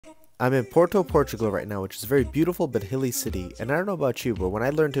I'm in Porto, Portugal right now, which is a very beautiful but hilly city, and I don't know about you, but when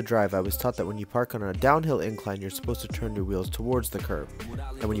I learned to drive, I was taught that when you park on a downhill incline, you're supposed to turn your wheels towards the curb,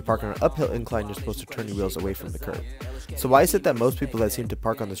 and when you park on an uphill incline, you're supposed to turn your wheels away from the curb. So why is it that most people that seem to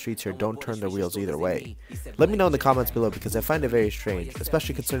park on the streets here don't turn their wheels either way? Let me know in the comments below because I find it very strange,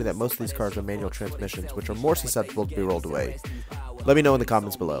 especially considering that most of these cars are manual transmissions, which are more susceptible to be rolled away. Let me know in the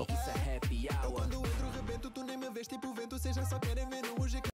comments below.